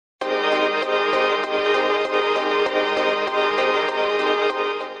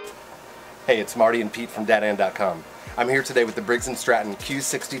Hey, it's Marty and Pete from Dadan.com. I'm here today with the Briggs Stratton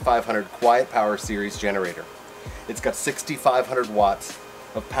Q6500 QuietPower series generator. It's got 6,500 watts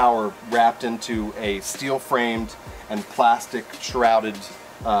of power wrapped into a steel-framed and plastic shrouded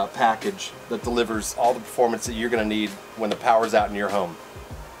package that delivers all the performance that you're going to need when the power's out in your home.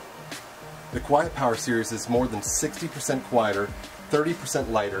 The QuietPower series is more than 60% quieter, 30%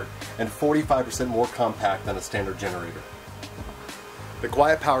 lighter, and 45% more compact than a standard generator. The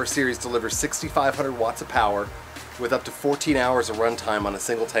QuietPower series delivers 6,500 watts of power with up to 14 hours of runtime on a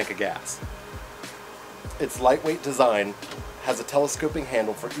single tank of gas. Its lightweight design has a telescoping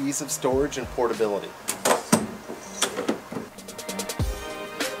handle for ease of storage and portability.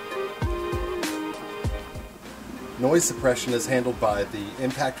 Noise suppression is handled by the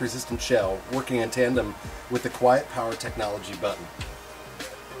impact-resistant shell working in tandem with the QuietPower technology button.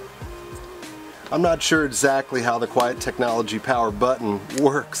 I'm not sure exactly how the Quiet Technology Power button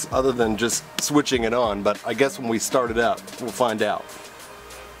works other than just switching it on, but I guess when we start it up, we'll find out.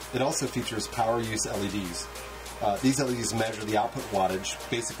 It also features power use LEDs. These LEDs measure the output wattage,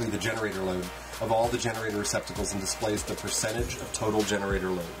 basically the generator load, of all the generator receptacles and displays the percentage of total generator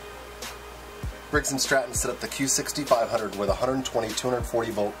load. Briggs & Stratton set up the Q6500 with a 120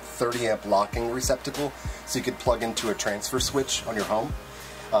 240 volt 30 amp locking receptacle so you could plug into a transfer switch on your home.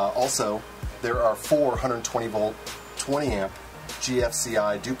 Also, there are 4 120 volt 20 amp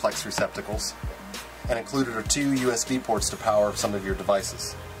GFCI duplex receptacles, and included are 2 USB ports to power some of your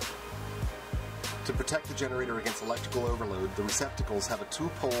devices. To protect the generator against electrical overload, the receptacles have a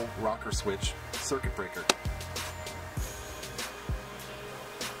 2-pole rocker switch circuit breaker.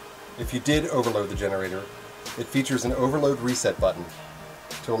 If you did overload the generator, it features an overload reset button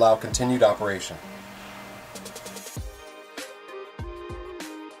to allow continued operation.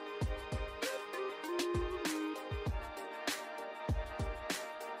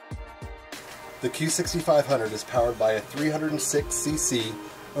 The Q6500 is powered by a 306cc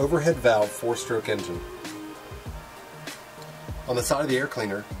overhead valve 4-stroke engine. On the side of the air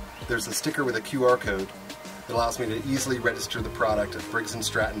cleaner, there's a sticker with a QR code that allows me to easily register the product at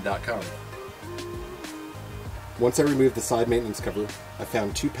briggsstratton.com. Once I removed the side maintenance cover, I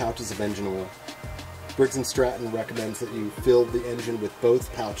found 2 pouches of engine oil. Briggs & Stratton recommends that you fill the engine with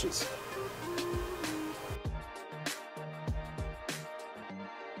both pouches.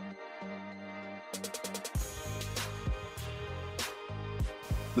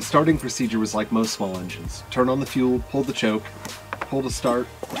 The starting procedure was like most small engines. Turn on the fuel, pull the choke, pull to start,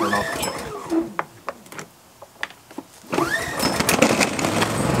 turn off the choke.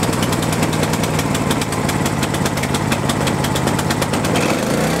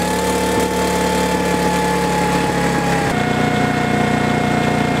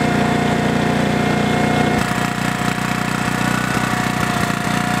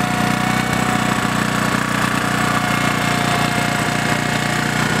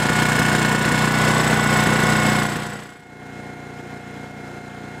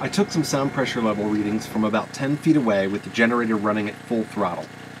 I took some sound pressure level readings from about 10 feet away with the generator running at full throttle.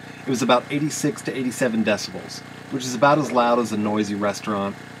 It was about 86 to 87 decibels, which is about as loud as a noisy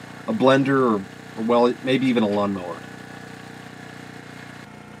restaurant, a blender, or well, maybe even a lawnmower.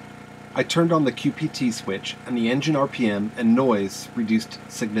 I turned on the QPT switch and the engine RPM and noise reduced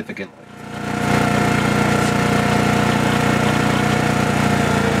significantly.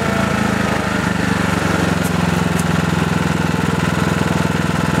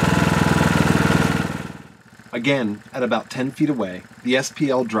 Again, at about 10 feet away, the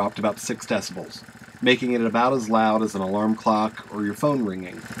SPL dropped about 6 decibels, making it about as loud as an alarm clock or your phone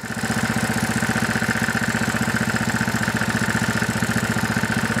ringing.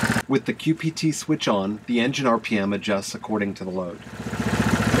 With the QPT switch on, the engine RPM adjusts according to the load.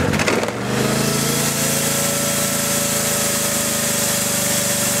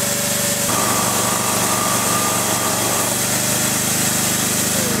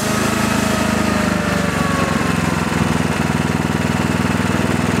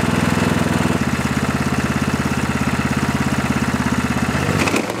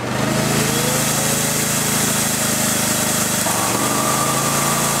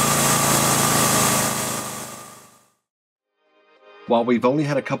 While we've only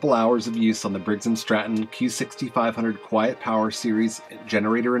had a couple hours of use on the Briggs & Stratton Q6500 QuietPower series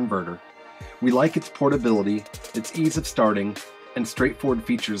generator inverter, we like its portability, its ease of starting, and straightforward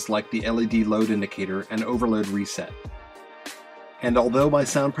features like the LED load indicator and overload reset. And although my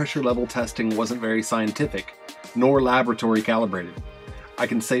sound pressure level testing wasn't very scientific, nor laboratory calibrated, I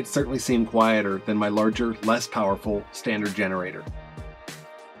can say it certainly seemed quieter than my larger, less powerful standard generator.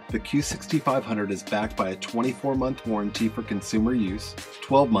 The Q6500 is backed by a 24-month warranty for consumer use,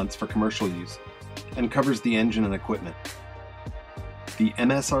 12 months for commercial use, and covers the engine and equipment. The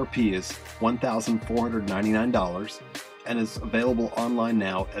MSRP is $1,499 and is available online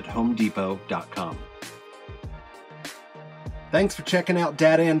now at homedepot.com. Thanks for checking out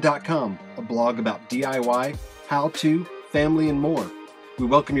datan.com, a blog about DIY, how-to, family, and more. We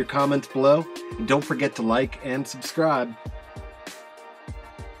welcome your comments below, and don't forget to like and subscribe.